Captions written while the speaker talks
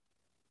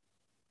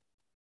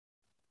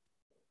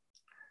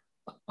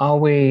are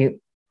we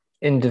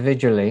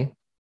individually,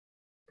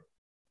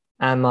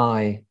 am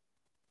I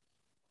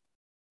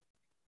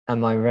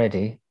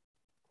ready?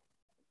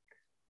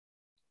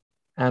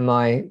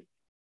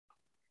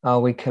 Are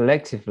we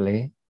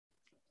collectively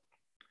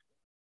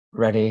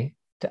ready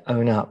to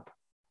own up?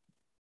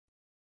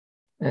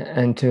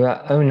 And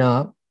to own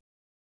up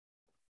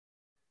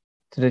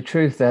to the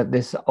truth that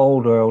this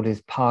old world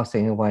is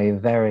passing away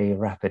very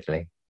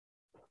rapidly.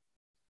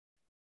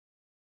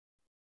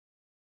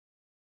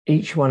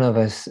 Each one of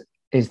us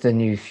is the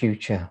new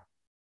future.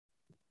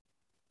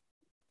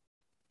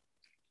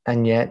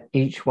 And yet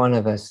each one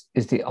of us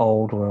is the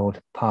old world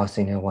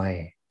passing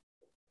away.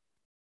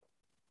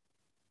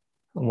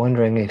 I'm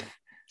wondering if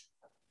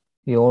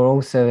you're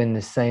also in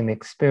the same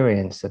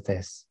experience of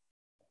this.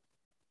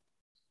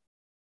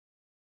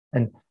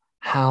 And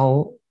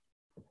how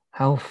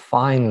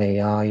finely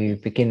are you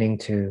beginning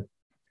to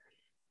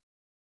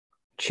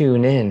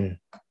tune in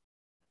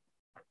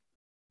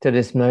to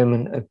this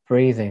moment of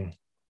breathing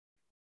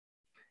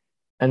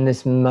and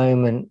this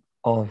moment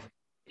of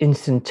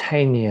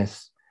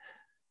instantaneous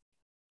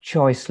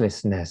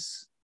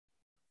choicelessness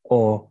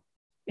or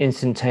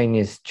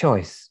instantaneous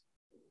choice?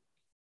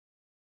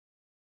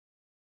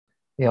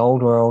 The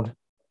old world,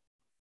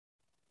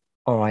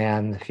 or I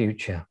am the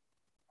future.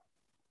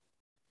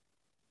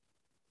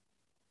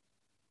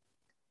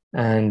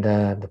 And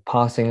the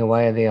passing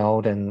away of the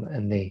old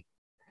and the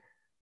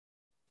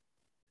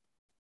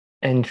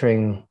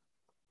entering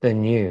the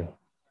new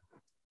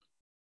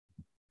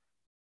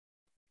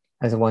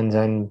as one's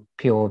own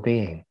pure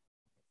being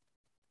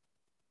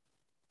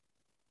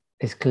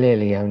is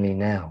clearly only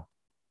now.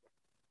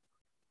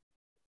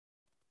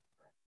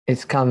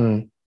 It's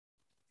come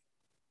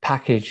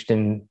packaged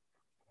in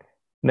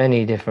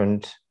many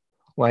different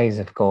ways,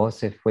 of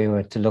course, if we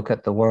were to look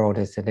at the world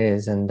as it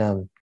is. And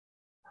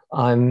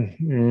I'm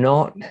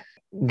not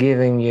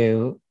giving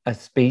you a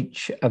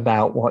speech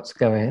about what's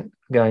going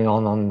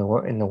on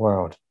in the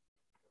world.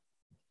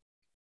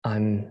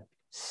 I'm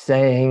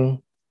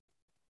saying,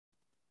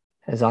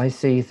 as I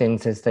see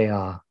things as they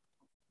are,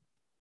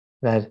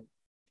 that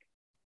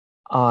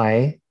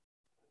I,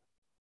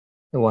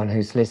 the one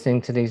who's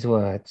listening to these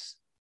words,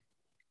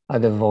 are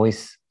the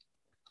voice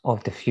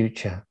of the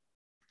future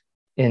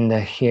in the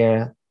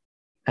here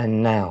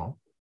and now,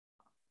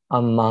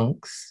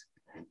 amongst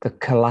the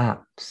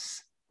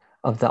collapse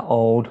of the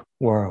old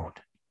world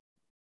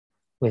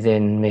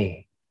within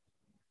me.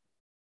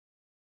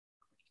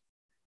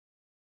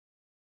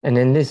 And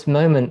in this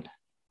moment,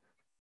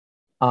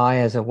 I,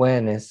 as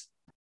awareness,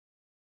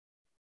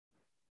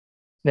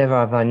 never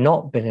have I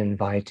not been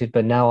invited,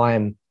 but now I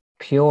am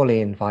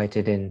purely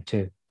invited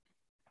into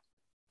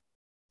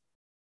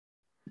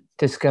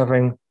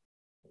discovering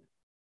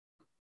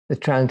the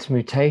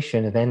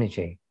transmutation of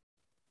energy,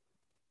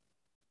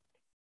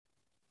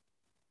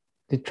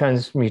 the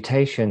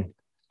transmutation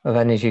of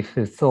energy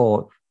through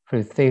thought,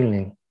 through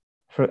feeling,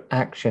 through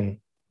action,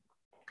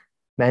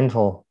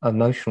 mental,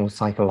 emotional,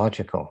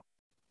 psychological,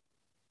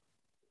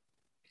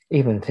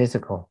 even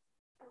physical.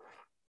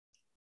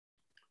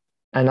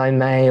 And I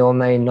may or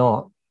may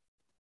not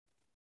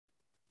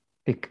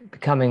be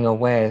becoming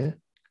aware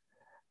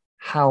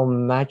how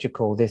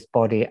magical this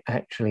body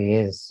actually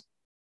is.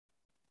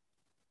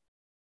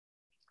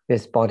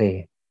 This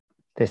body,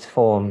 this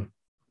form,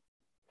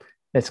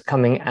 that's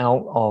coming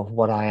out of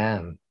what I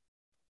am.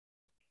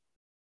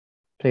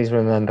 Please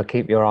remember,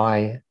 keep your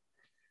eye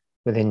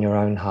within your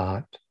own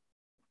heart.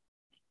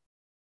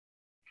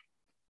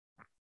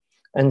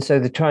 And so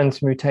the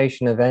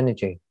transmutation of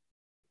energy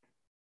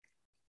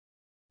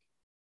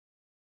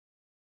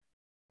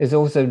is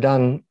also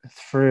done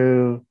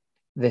through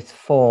this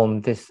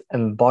form, this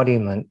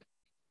embodiment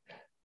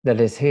that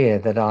is here,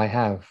 that I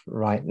have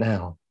right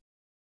now.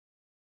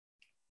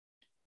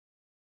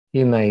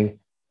 You may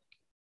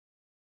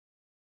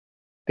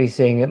be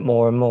seeing it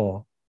more and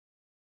more,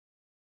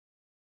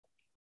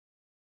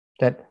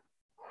 that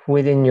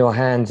within your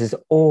hands has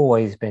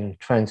always been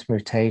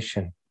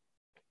transmutation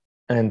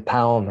and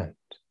empowerment,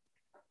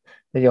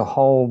 that your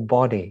whole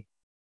body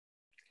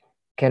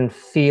can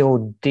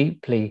feel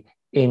deeply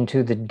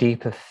into the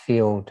deeper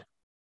field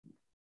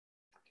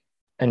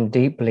and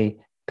deeply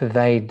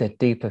pervade the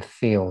deeper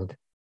field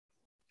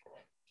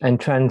and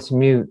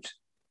transmute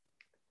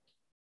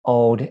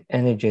old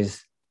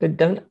energies that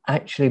don't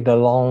actually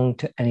belong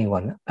to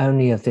anyone,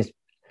 only of this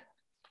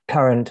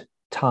current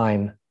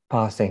time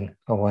passing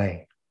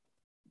away.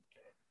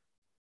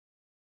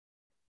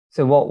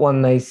 So what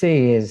one may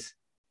see is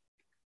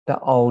the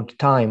old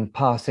time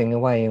passing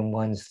away in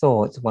one's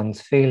thoughts,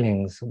 one's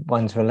feelings,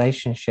 one's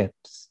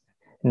relationships,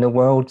 in the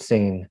world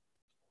scene,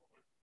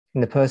 in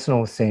the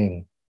personal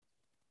scene,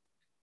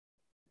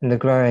 in the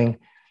growing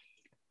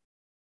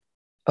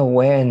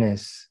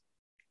awareness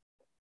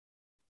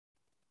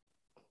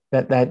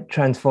that that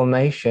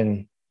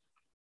transformation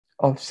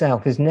of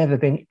self has never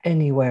been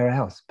anywhere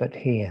else but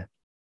here,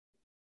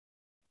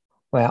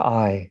 where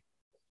I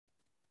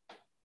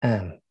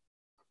am.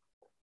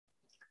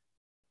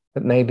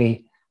 But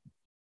maybe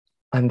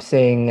I'm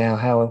seeing now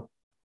how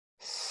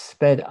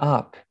sped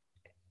up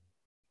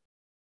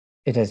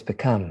it has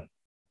become.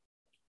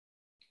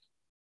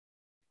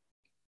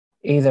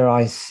 Either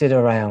I sit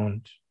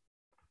around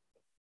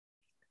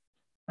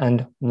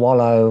and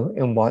wallow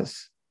in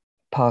what's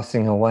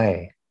passing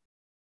away,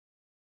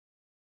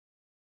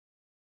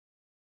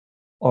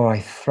 or I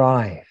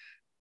thrive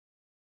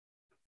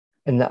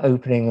in the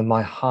opening of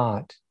my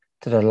heart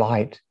to the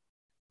light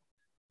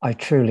I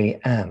truly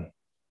am.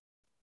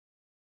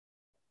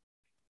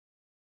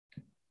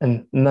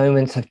 And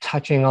moments of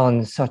touching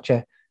on such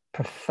a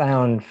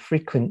profound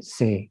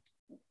frequency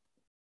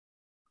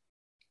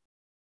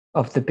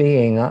of the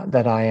being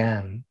that I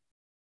am,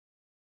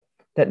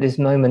 that this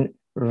moment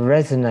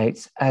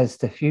resonates as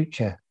the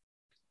future.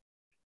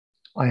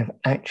 I have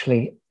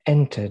actually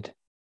entered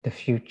the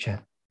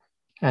future,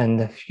 and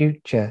the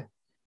future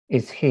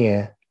is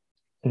here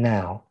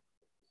now,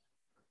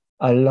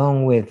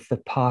 along with the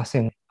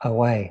passing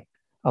away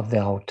of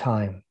the old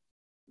time.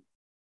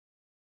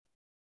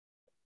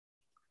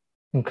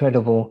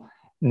 Incredible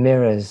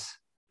mirrors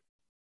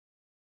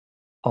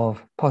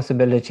of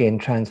possibility and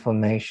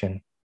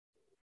transformation.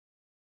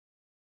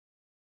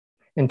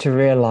 And to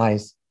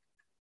realize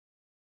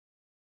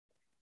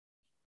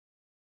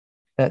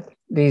that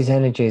these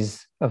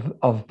energies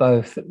of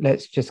both,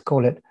 let's just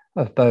call it,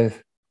 of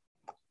both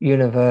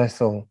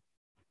universal,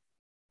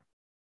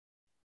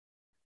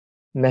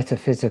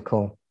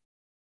 metaphysical,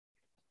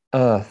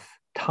 earth,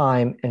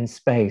 time and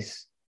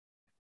space,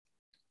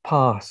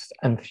 past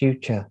and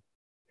future,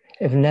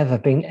 have never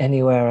been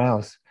anywhere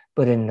else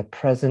but in the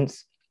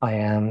presence I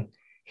am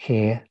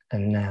here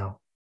and now.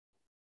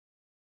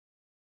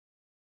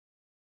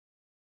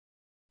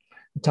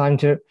 Time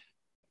to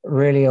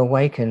really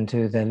awaken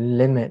to the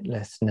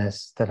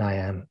limitlessness that I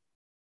am.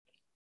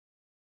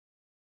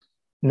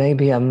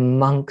 Maybe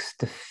amongst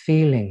the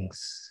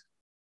feelings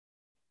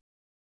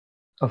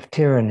of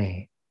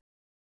tyranny,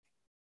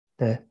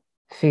 the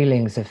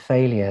feelings of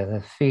failure,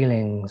 the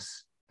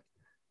feelings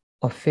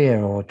of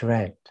fear or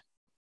dread,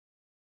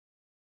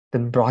 the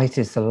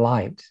brightest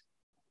light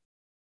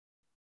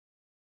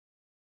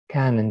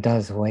can and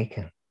does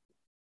awaken.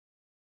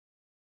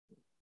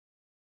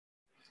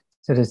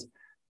 So there's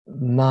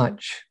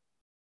much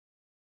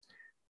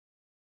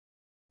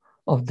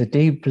of the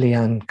deeply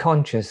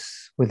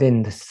unconscious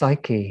within the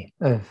psyche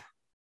of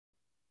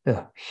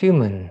the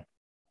human,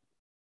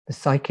 the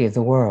psyche of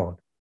the world,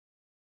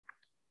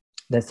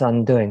 that's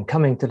undoing,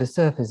 coming to the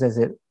surface as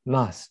it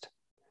must,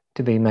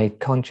 to be made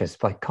conscious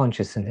by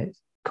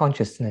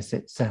consciousness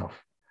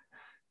itself.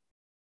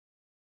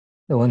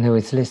 The one who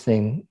is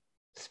listening,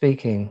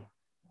 speaking,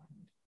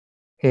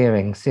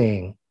 hearing,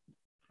 seeing,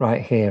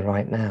 right here,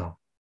 right now.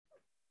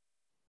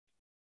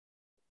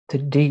 To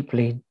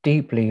deeply,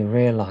 deeply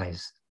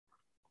realize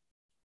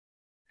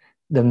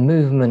the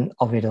movement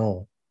of it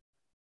all,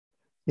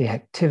 the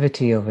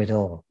activity of it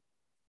all,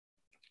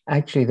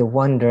 actually the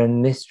wonder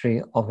and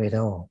mystery of it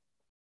all.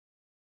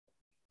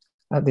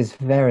 At this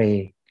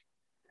very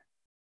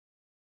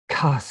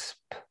cusp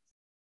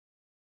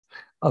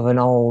of an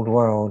old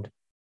world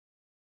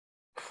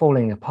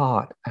falling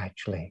apart,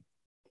 actually,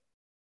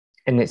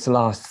 in its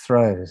last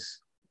throes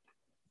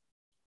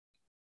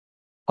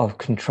of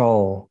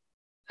control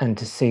and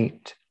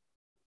deceit,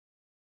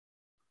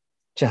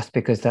 just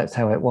because that's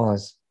how it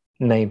was.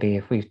 Maybe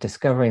if we're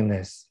discovering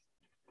this,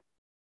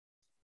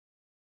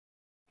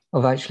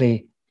 of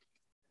actually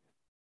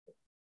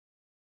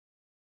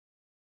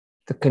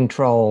the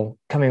control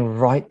coming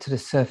right to the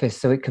surface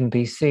so it can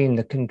be seen,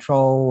 the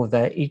control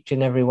that each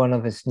and every one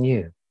of us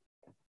knew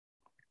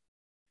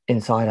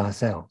inside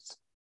ourselves.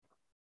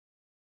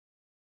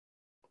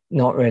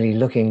 Not really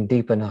looking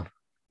deep enough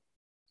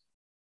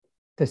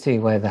to see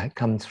where that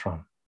comes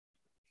from,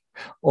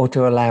 or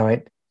to allow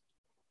it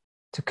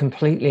to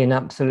completely and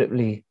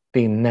absolutely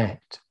be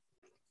met.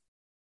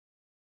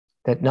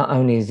 That not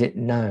only is it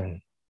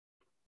known,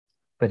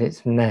 but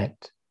it's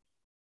met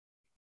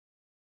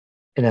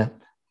in a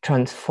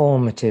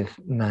transformative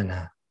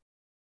manner.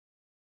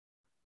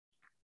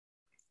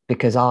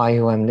 Because I,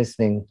 who am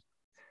listening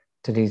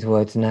to these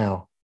words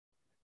now,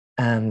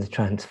 am the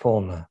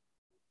transformer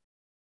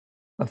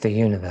of the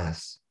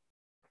universe.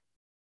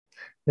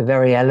 The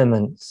very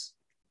elements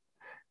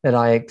that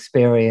I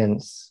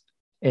experience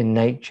in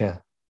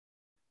nature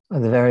are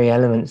the very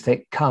elements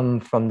that come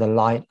from the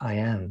light I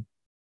am.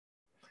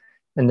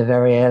 And the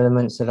very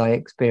elements that I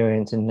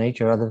experience in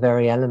nature are the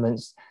very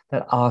elements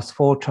that ask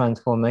for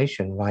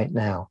transformation right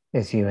now,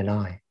 as you and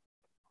I.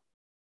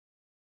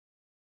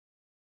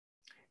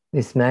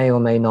 This may or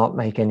may not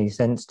make any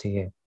sense to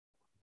you.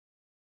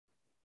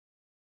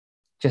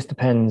 Just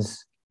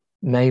depends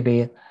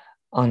maybe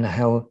on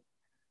how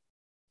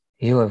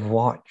you have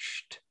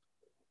watched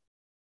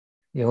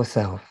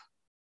yourself,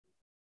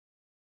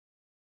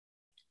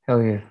 how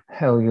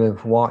you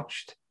have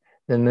watched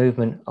the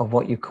movement of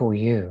what you call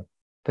you.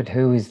 But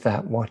who is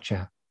that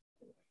watcher?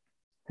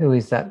 Who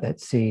is that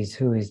sees?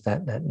 Who is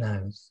that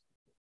knows?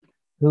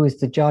 Who is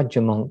the judge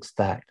amongst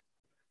that?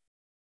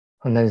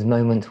 On those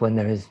moments when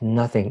there is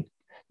nothing,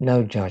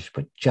 no judge,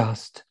 but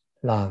just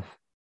love,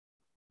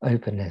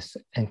 openness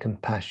and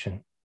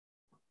compassion.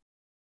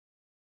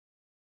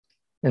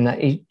 And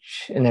that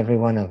each and every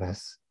one of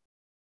us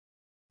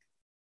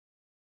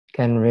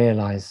can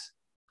realize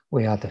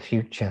we are the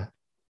future,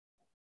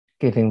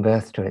 giving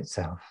birth to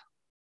itself.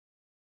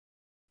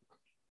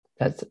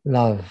 That's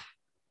love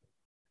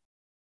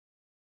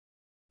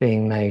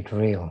being made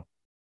real.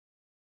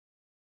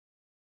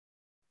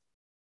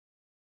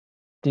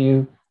 Do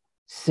you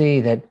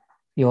see that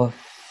your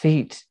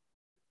feet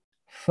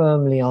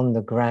firmly on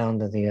the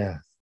ground of the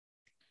earth,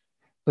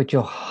 but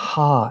your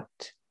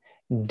heart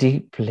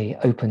deeply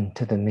open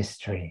to the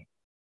mystery?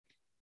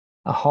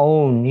 A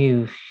whole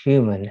new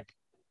human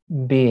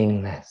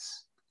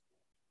beingness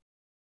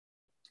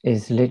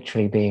is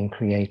literally being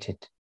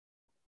created.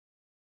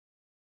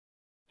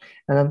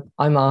 And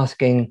I'm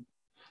asking,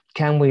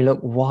 can we look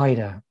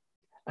wider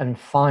and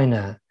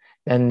finer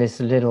than this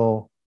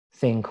little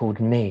thing called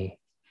me?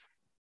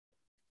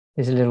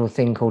 This little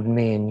thing called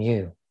me and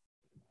you.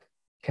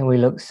 Can we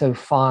look so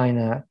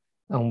finer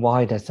and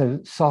wider, so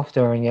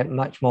softer and yet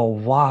much more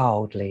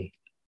wildly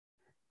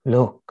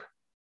look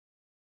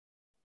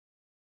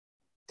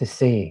to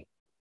see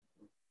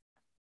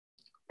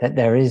that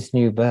there is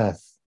new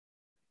birth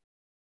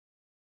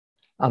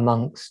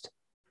amongst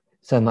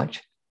so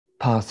much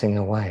passing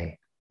away.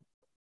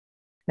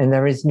 And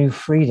there is new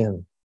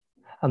freedom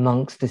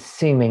amongst the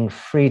seeming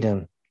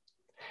freedom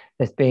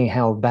that's being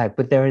held back.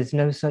 But there is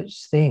no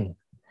such thing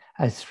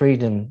as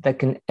freedom that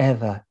can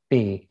ever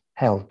be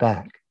held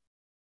back.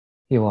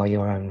 You are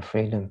your own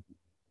freedom.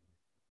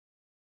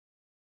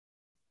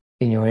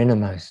 In your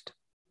innermost,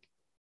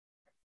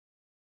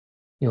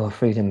 you are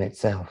freedom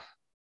itself.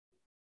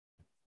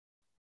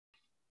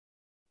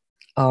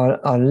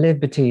 Our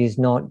liberty is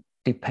not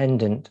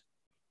dependent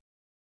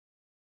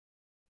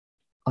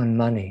on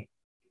money.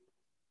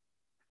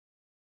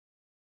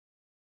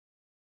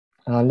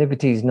 Our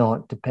liberty is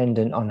not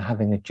dependent on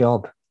having a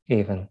job,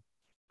 even.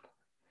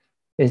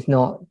 It's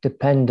not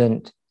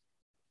dependent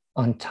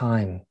on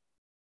time.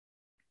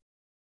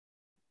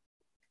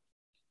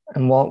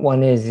 And what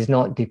one is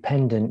not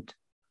dependent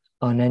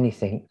on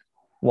anything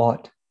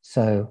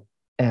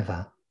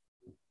whatsoever.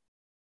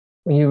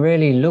 When you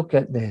really look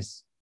at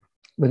this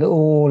with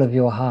all of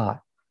your heart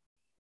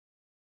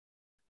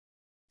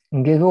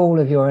and give all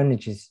of your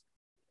energies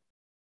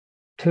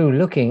to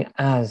looking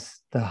as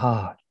the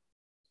heart,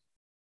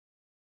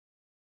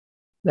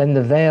 then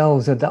the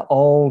veils of the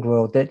old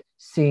world that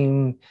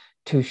seem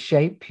to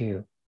shape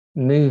you,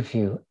 move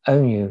you,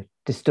 own you,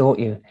 distort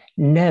you,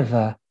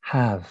 never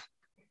have.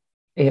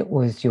 It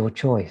was your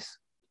choice.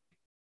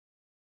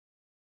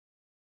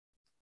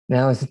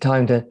 Now is the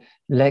time to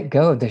let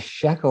go of the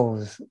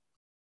shackles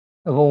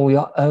of all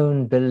your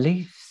own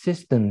belief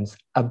systems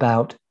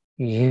about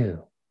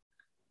you.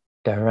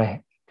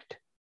 Direct.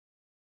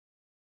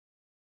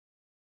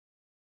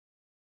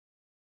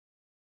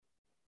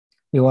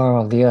 You are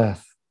of the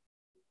earth,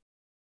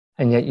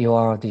 and yet you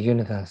are of the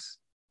universe,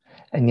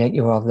 and yet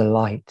you are of the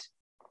light,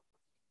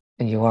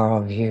 and you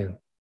are of you.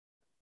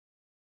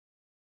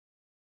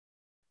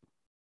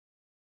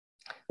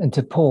 And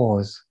to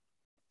pause,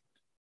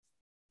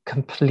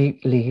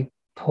 completely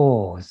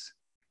pause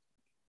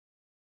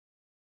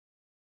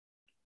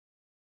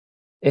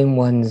in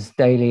one's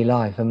daily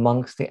life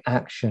amongst the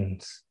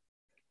actions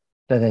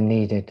that are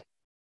needed,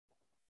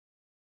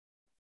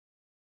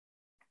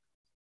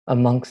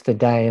 amongst the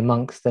day,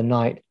 amongst the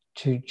night,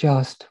 to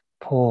just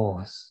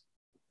pause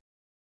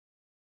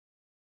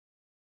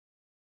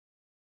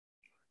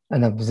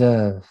and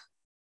observe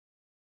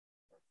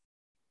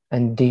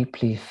and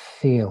deeply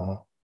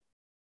feel.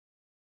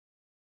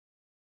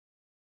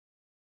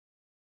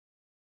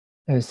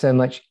 There's so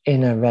much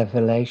inner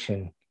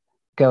revelation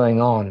going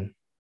on.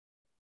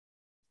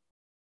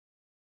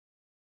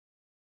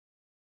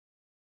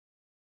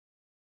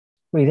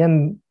 We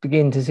then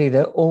begin to see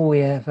that all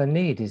we ever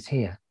need is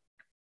here.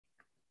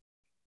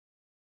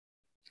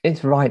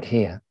 It's right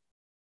here.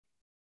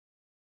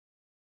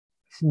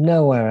 It's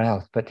nowhere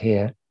else but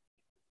here.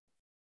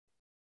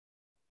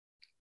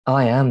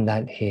 I am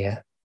that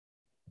here.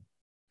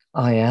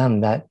 I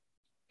am that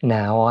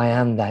now. I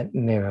am that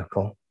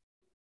miracle.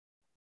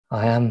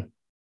 I am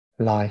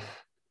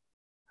life.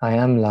 I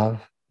am love.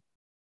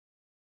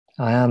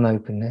 I am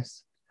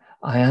openness.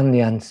 I am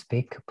the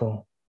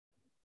unspeakable.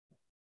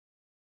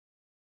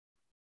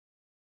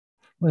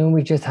 When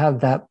we just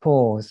have that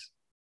pause,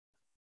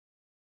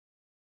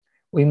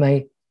 we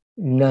may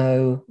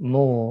know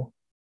more,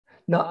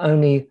 not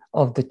only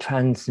of the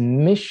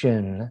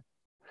transmission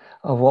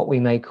of what we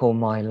may call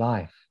my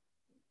life,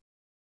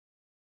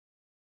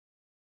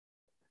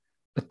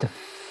 but the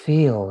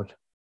field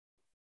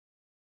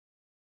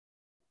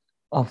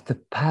of the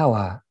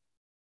power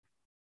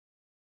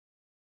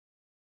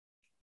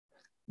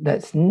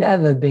that's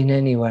never been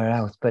anywhere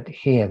else but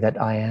here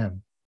that I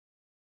am.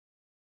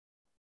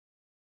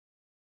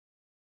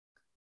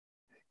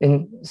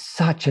 In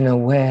such an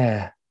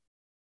aware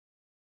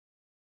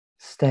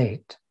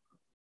state,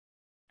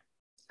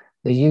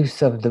 the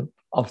use of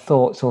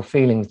thoughts or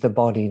feelings, the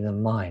body, the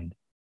mind,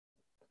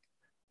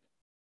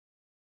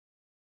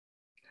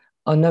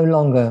 are no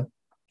longer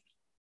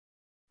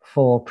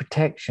for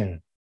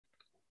protection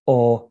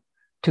or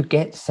to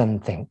get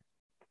something.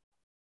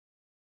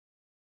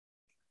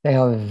 They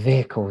are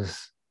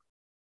vehicles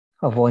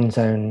of one's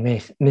own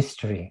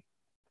mystery,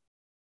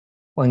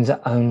 one's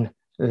own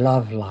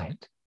love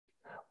light,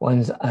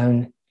 one's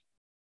own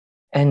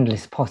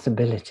endless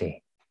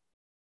possibility.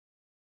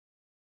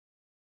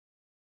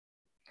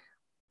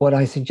 What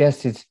I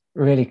suggest is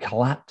really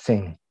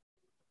collapsing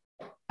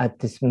at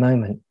this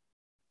moment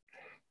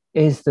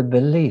is the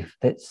belief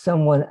that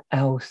someone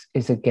else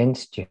is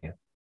against you.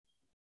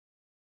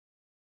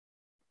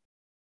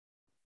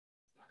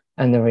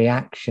 And the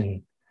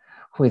reaction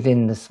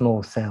within the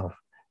small self.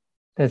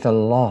 There's a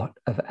lot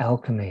of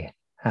alchemy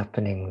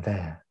happening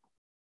there.